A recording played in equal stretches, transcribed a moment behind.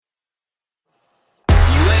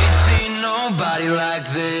nobody like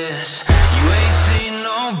this. You ain't seen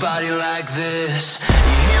nobody like this.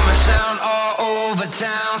 You hear my sound all over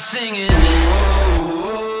town singing. Whoa.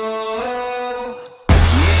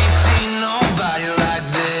 You ain't seen nobody like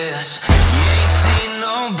this. You ain't seen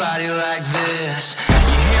nobody like this.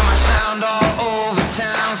 You hear my sound all over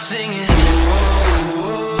town singing.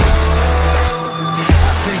 Whoa.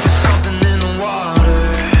 I think there's something in the water.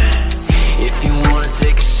 If you wanna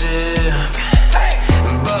take a sip,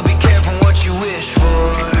 but be careful what you wish for.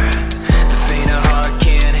 The faint of heart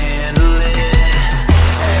can't handle it.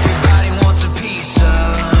 Everybody wants a piece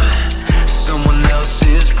of someone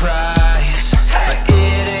else's prize, but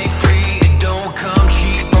it ain't free, it don't come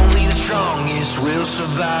cheap. Only the strongest will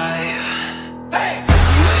survive. You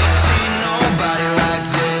ain't seen nobody like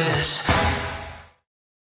this.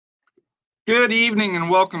 Good evening and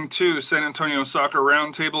welcome to San Antonio Soccer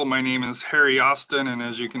Roundtable. My name is Harry Austin, and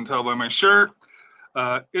as you can tell by my shirt,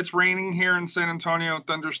 it's raining here in San Antonio,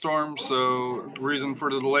 thunderstorm. So reason for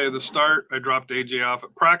the delay of the start, I dropped AJ off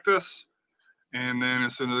at practice. And then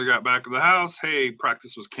as soon as I got back to the house, hey,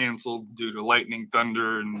 practice was canceled due to lightning,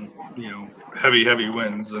 thunder, and, heavy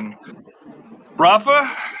winds. And Rafa,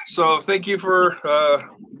 so thank you for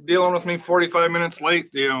dealing with me 45 minutes late.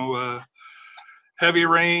 Heavy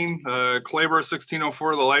rain, Claybor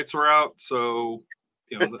 1604, the lights were out. So,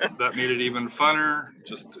 that made it even funner.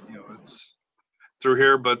 Just, it's through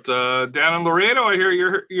here. But down in Laredo, I hear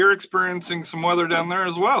you're experiencing some weather down there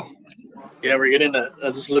as well. Yeah, we're getting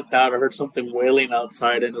I just looked out. I heard something wailing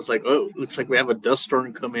outside, and it was like, oh, it looks like we have a dust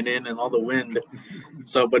storm coming in and all the wind.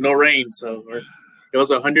 So, but no rain. So it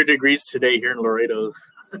was 100 degrees today here in Laredo.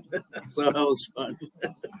 So that was fun.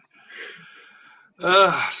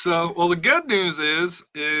 Well, the good news is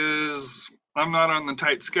I'm not on the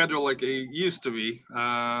tight schedule like I used to be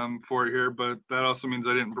for it here, but that also means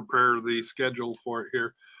I didn't prepare the schedule for it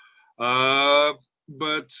here.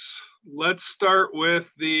 But let's start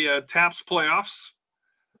with the TAPS playoffs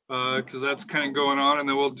because that's kind of going on, and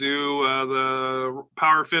then we'll do the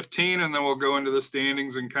Power 15, and then we'll go into the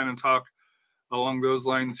standings and kind of talk along those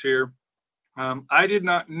lines here. I did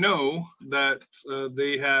not know that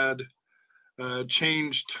they had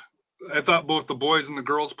changed. I thought both the boys and the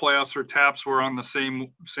girls playoffs for TAPS were on the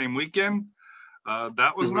same weekend.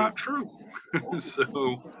 That was not true.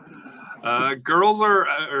 So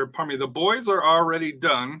the boys are already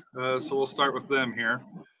done. So we'll start with them here.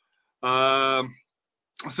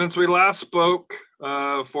 Since we last spoke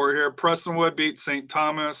for here, Prestonwood beat St.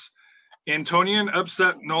 Thomas. Antonian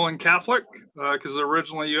upset Nolan Catholic because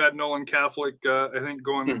originally you had Nolan Catholic, I think,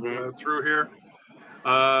 going through here.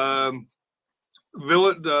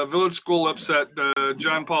 Village School upset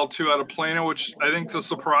John Paul II out of Plano, which I think is a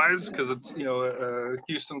surprise because it's a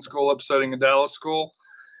Houston school upsetting a Dallas school.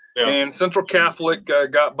 Yeah. And Central Catholic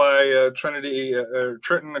got by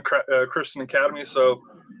Trenton Christian Academy. So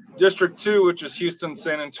District 2, which is Houston,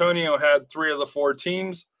 San Antonio, had 3 of the 4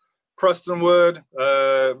 teams. Prestonwood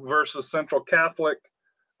versus Central Catholic,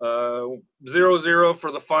 0-0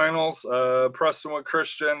 for the finals. Prestonwood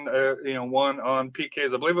Christian, won on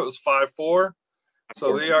PKs. I believe it was 5-4.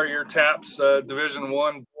 So they are your TAPS Division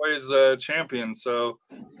 1 boys champions. So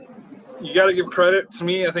you got to give credit to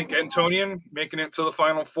me. I think Antonian making it to the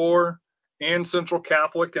Final Four and Central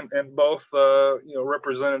Catholic and both,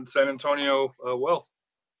 represented San Antonio well.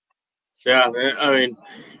 Yeah, I mean,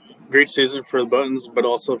 great season for the Buttons, but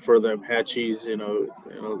also for the Apaches.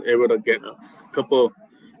 Able to get a couple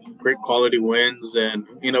great quality wins, and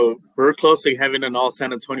we're close to having an all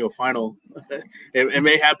San Antonio final. It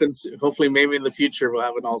may happen. Hopefully, maybe in the future we'll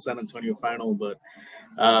have an all San Antonio final. But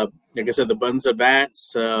like I said, the Buttons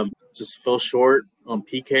advance just fell short on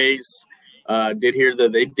PKs. Did hear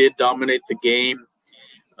that they did dominate the game.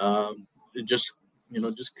 Just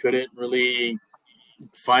couldn't really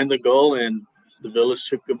find the goal, and the Village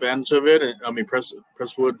took advantage of it. And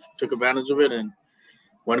Presswood took advantage of it and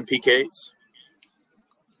won in PKs.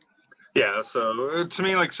 Yeah, so to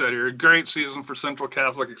me, like I said here, a great season for Central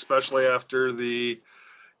Catholic, especially after the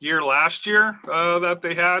year last year that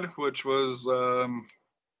they had, which was a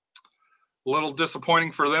little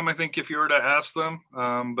disappointing for them, I think, if you were to ask them.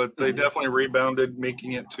 But they definitely rebounded,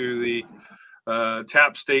 making it to the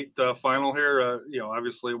TAP State final here,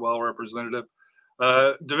 obviously well representative.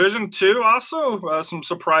 Division 2, also some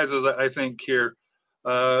surprises, I think, here.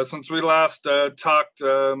 Since we last talked,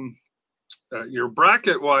 your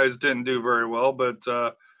bracket-wise didn't do very well, but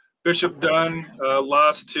Bishop Dunn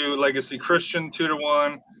lost to Legacy Christian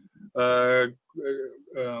 2-1.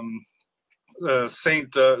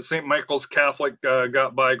 St. Michael's Catholic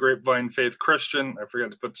got by Grapevine Faith Christian. I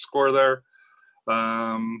forgot to put the score there.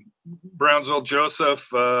 Brownsville Joseph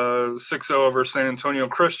 6-0 over San Antonio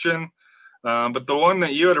Christian. But the one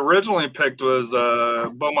that you had originally picked was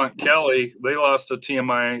Beaumont Kelly. They lost to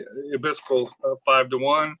TMI Episcopal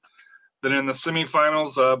 5-1. Then in the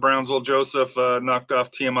semifinals, Brownsville Joseph knocked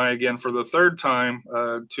off TMI again for the third time,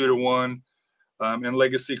 2-1. And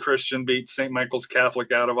Legacy Christian beat St. Michael's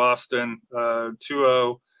Catholic out of Austin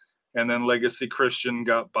 2-0. And then Legacy Christian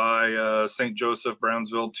got by St. Joseph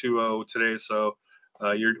Brownsville 2-0 today. So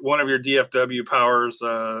one of your DFW powers,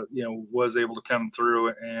 was able to come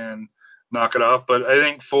through and knock it off. But I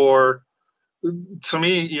think to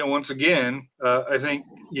me, once again, I think,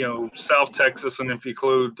 South Texas, and if you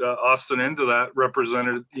include Austin into that,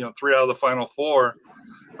 represented, 3 out of the final 4.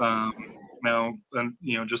 Now, and,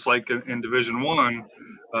 just like in Division I,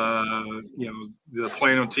 the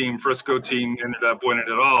Plano team, Frisco team ended up winning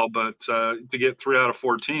it all. But to get 3 out of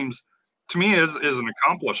 4 teams, to me, is an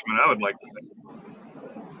accomplishment. I would like to think.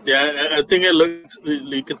 Yeah, I think it looks.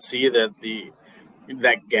 You could see that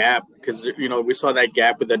that gap, because we saw that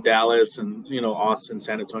gap with the Dallas and Austin,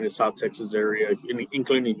 San Antonio, South Texas area,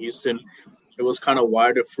 including Houston. It was kind of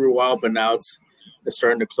wider for a while, but now it's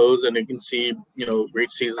starting to close, and you can see great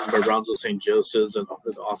seasons by Brownsville St. Joseph's and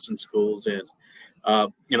the Austin schools, and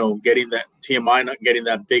getting that TMI, not getting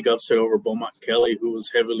that big upset over Beaumont Kelly, who was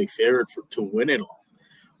heavily favored to win it all.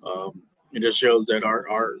 It just shows that our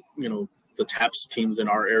the TAPS teams in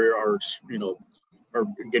our area are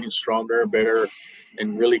getting stronger, better,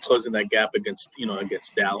 and really closing that gap against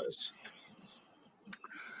Dallas.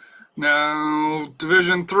 Now,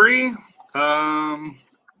 Division III, to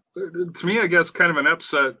me, I guess kind of an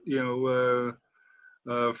upset. So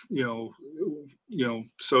in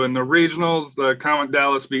the regionals, the Comet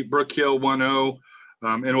Dallas beat Brook Hill 1-0,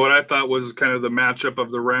 and what I thought was kind of the matchup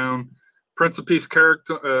of the round. Prince of Peace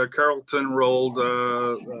Carrollton rolled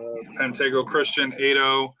Pantego Christian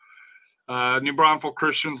 8-0. New Braunfels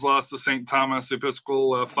Christians lost to St. Thomas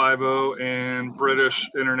Episcopal 5-0, and British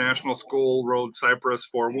International School rolled Cyprus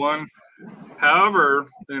 4-1. However,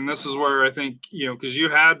 and this is where I think, because you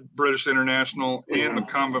had British International and the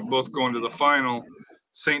Convent both going to the final,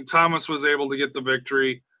 St. Thomas was able to get the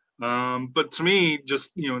victory. But to me,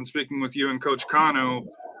 just, in speaking with you and Coach Cano,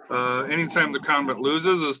 anytime the Convent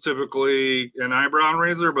loses is typically an eyebrow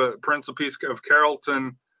raiser, but Prince of Peace of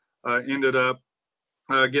Carrollton ended up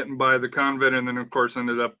getting by the Convent, and then, of course,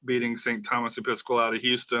 ended up beating St. Thomas Episcopal out of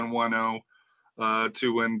Houston 1-0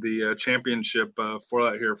 to win the championship for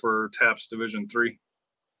that here for TAPS Division III.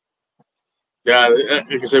 Yeah,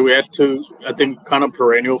 like I said, we had two, I think, kind of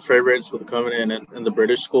perennial favorites for the Covenant and the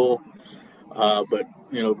British school. But,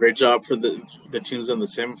 great job for the teams in the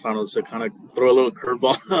semifinals to kind of throw a little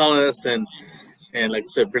curveball on us. And like I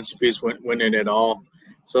said, Prince of Peace winning it all.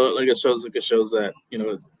 So, it shows that,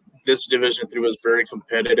 this Division III was very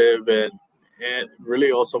competitive and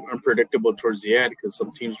really also unpredictable towards the end, because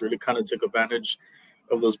some teams really kind of took advantage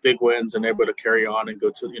of those big wins and able to carry on and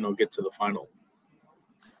go to, get to the final.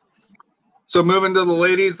 So moving to the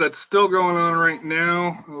ladies, that's still going on right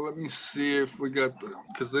now. Let me see if we got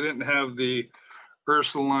because they didn't have the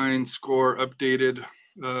Ursuline score updated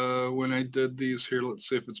when I did these here. Let's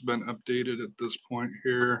see if it's been updated at this point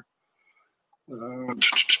here.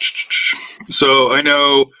 So I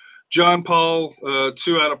know John Paul, 2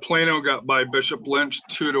 out of Plano, got by Bishop Lynch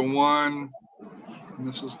 2-1. And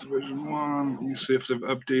this is Division I. Let me see if they've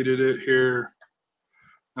updated it here.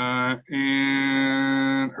 One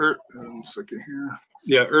second here.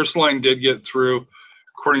 Yeah, Ursuline did get through.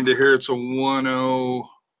 According to here, it's a 1-0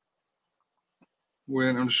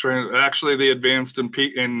 win. I'm just trying to. Actually, they advanced in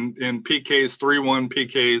PKs, 3-1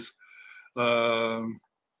 PKs.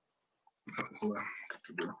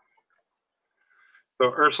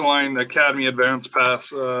 So Ursuline Academy advanced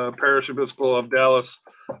past Parish Episcopal of Dallas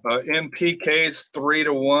in PKs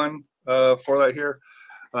 3-1 for that here.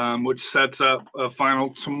 Which sets up a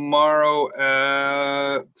final tomorrow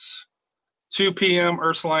at 2 p.m.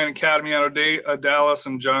 Ursuline Academy out of Dallas,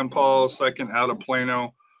 and John Paul second out of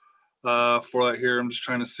Plano for that here. I'm just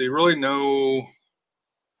trying to see. Really no.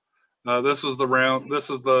 This is the round. This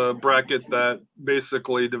is the bracket that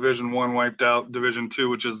basically Division I wiped out Division II,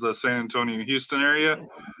 which is the San Antonio, Houston area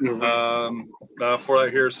for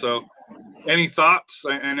that here. So. Any thoughts?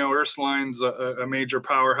 I know Ursuline's a major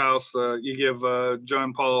powerhouse. You give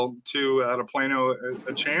John Paul 2 out of Plano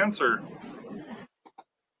a chance, or?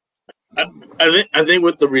 I think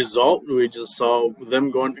with the result we just saw, them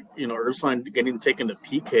going, Ursuline getting taken to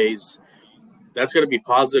PKs, that's going to be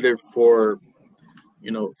positive for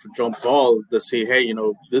John Paul to see, hey,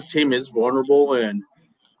 this team is vulnerable, and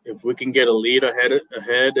if we can get a lead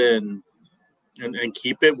ahead and and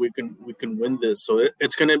keep it, we can win this. So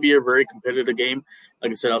it's going to be a very competitive game.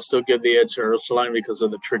 Like I said, I'll still give the edge to Ursuline because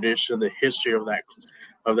of the tradition, the history of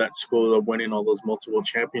that school of winning all those multiple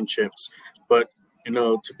championships. But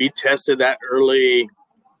to be tested that early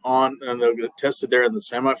on, and they'll get tested there in the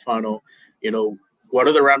semifinal, what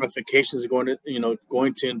are the ramifications going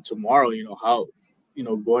to tomorrow? How,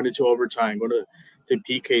 going into overtime, going to the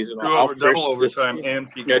PKs, how fresh double is this? overtime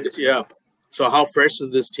and PKs. Yeah. So how fresh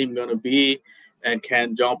is this team going to be, and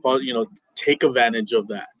can John Paul, take advantage of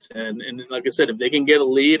that? And like I said, if they can get a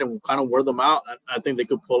lead and kind of wear them out, I think they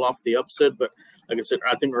could pull off the upset. But like I said,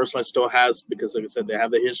 I think Ursuline still has, because like I said, they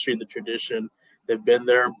have the history, the tradition, they've been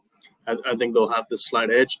there. I think they'll have the slight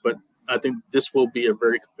edge, but I think this will be a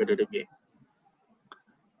very competitive game.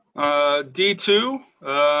 D2,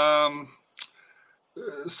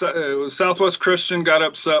 Southwest Christian got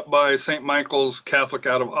upset by St. Michael's Catholic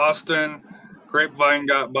out of Austin. Grapevine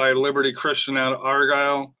got by Liberty Christian out of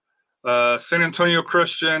Argyle. San Antonio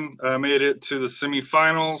Christian made it to the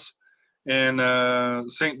semifinals.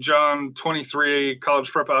 And St. John 23 College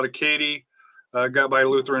Prep out of Katy got by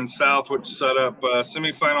Lutheran South, which set up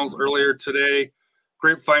semifinals earlier today.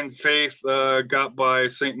 Grapevine Faith got by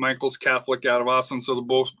St. Michael's Catholic out of Austin. So the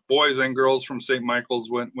both boys and girls from St. Michael's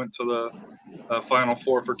went to the Final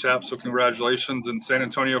Four for TAP. So congratulations. And San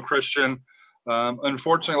Antonio Christian,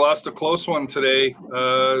 unfortunately, lost a close one today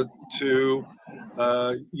to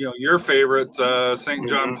your favorite St.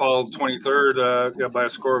 John Paul 23rd by a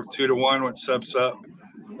score of 2-1, which sets up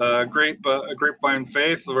Grapevine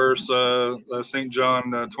Faith versus St.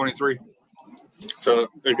 John 23. So,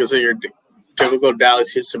 like I said, your typical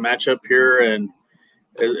Dallas Houston matchup here, and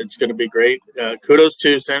it's going to be great. Kudos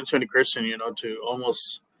to San Antonio Christian, to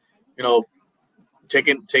almost,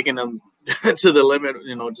 taking them to the limit,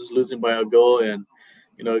 just losing by a goal, and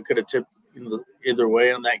it could have tipped either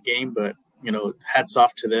way on that game. But hats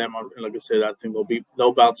off to them. Like I said, I think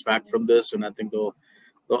they'll bounce back from this, and I think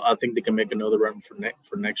they can make another run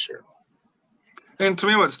for next year. And to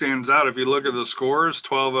me, what stands out, if you look at the scores,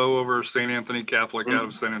 12-0 over St. Anthony Catholic out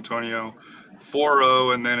of San Antonio,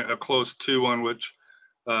 4-0, and then a close 2-1, which,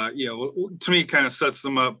 to me kind of sets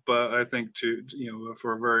them up, I think,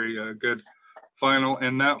 for a very good final.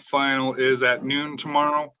 And that final is at noon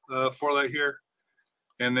tomorrow for that here.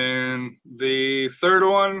 And then the third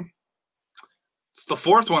one, it's the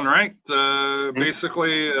fourth one, right?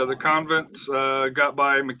 Basically, the Convent got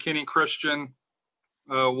by McKinney Christian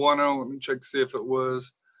 1-0. Let me check to see if it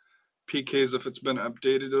was PKs, if it's been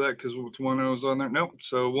updated to that, because with 1-0 is on there. Nope.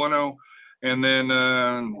 So 1-0. And then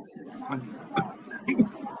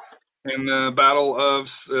in the Battle of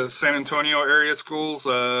San Antonio area schools,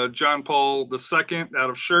 John Paul II out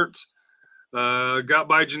of Schertz got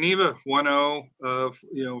by Geneva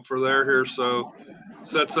 1-0, for there here. So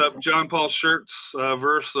sets up John Paul Schertz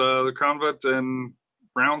versus the Convent in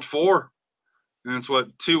round 4. And it's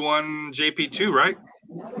 2-1 JP2, right?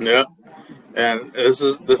 Yeah. And this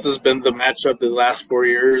has been the matchup the last 4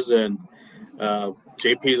 years, and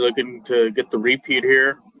JP's looking to get the repeat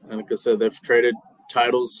here. And like I said, they've traded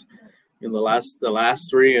titles in the last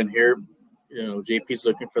 3, and here, JP's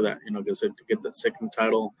looking for that, like I said, to get that second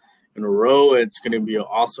title in a row. It's going to be an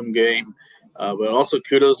awesome game. But also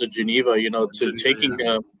kudos to Geneva,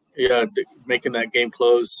 making that game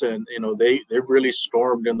close. And, they really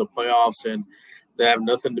stormed in the playoffs, and they have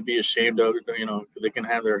nothing to be ashamed of. They can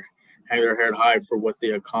hang their head high for what they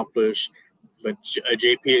accomplished. But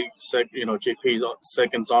JP's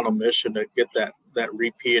seconds on a mission to get that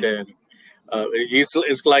repeat, and it's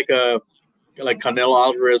like Canelo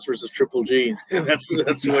Alvarez versus Triple G. that's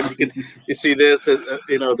what you see this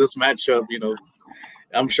this matchup.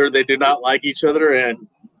 I'm sure they do not like each other, and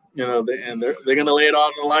they're going to lay it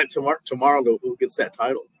on the line tomorrow to who gets that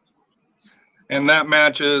title. And that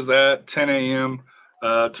match is at 10 a.m.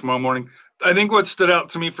 Tomorrow morning. I think what stood out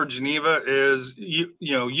to me for Geneva is you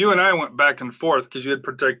and I went back and forth because you had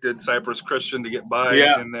predicted Cypress Christian to get by,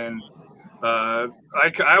 and then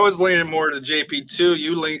I was leaning more to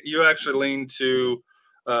JP2. You actually leaned to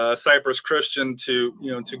Cypress Christian to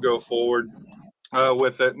go forward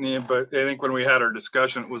with it. But I think when we had our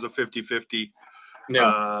discussion, it was a 50-50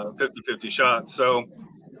 shot. So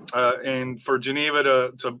and for Geneva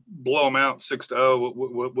to blow them out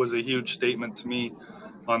 6-0 was a huge statement to me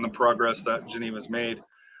on the progress that Geneva's made.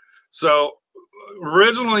 So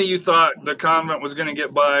originally you thought the Convent was going to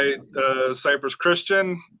get by Cypress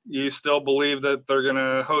Christian. You still believe that they're going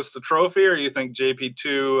to host the trophy, or you think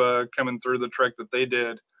JP2 coming through the trek that they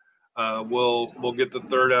did will get the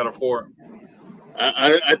 3rd out of 4?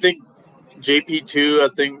 I think JP2.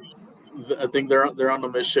 I think they're on a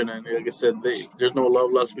mission, and like I said, there's no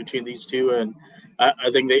love lost between these two, and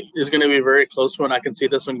I think it's going to be a very close one. I can see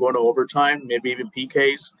this one going to overtime, maybe even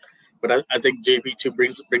PKs. But I think JP2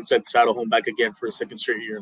 brings that title home back again for a second straight year.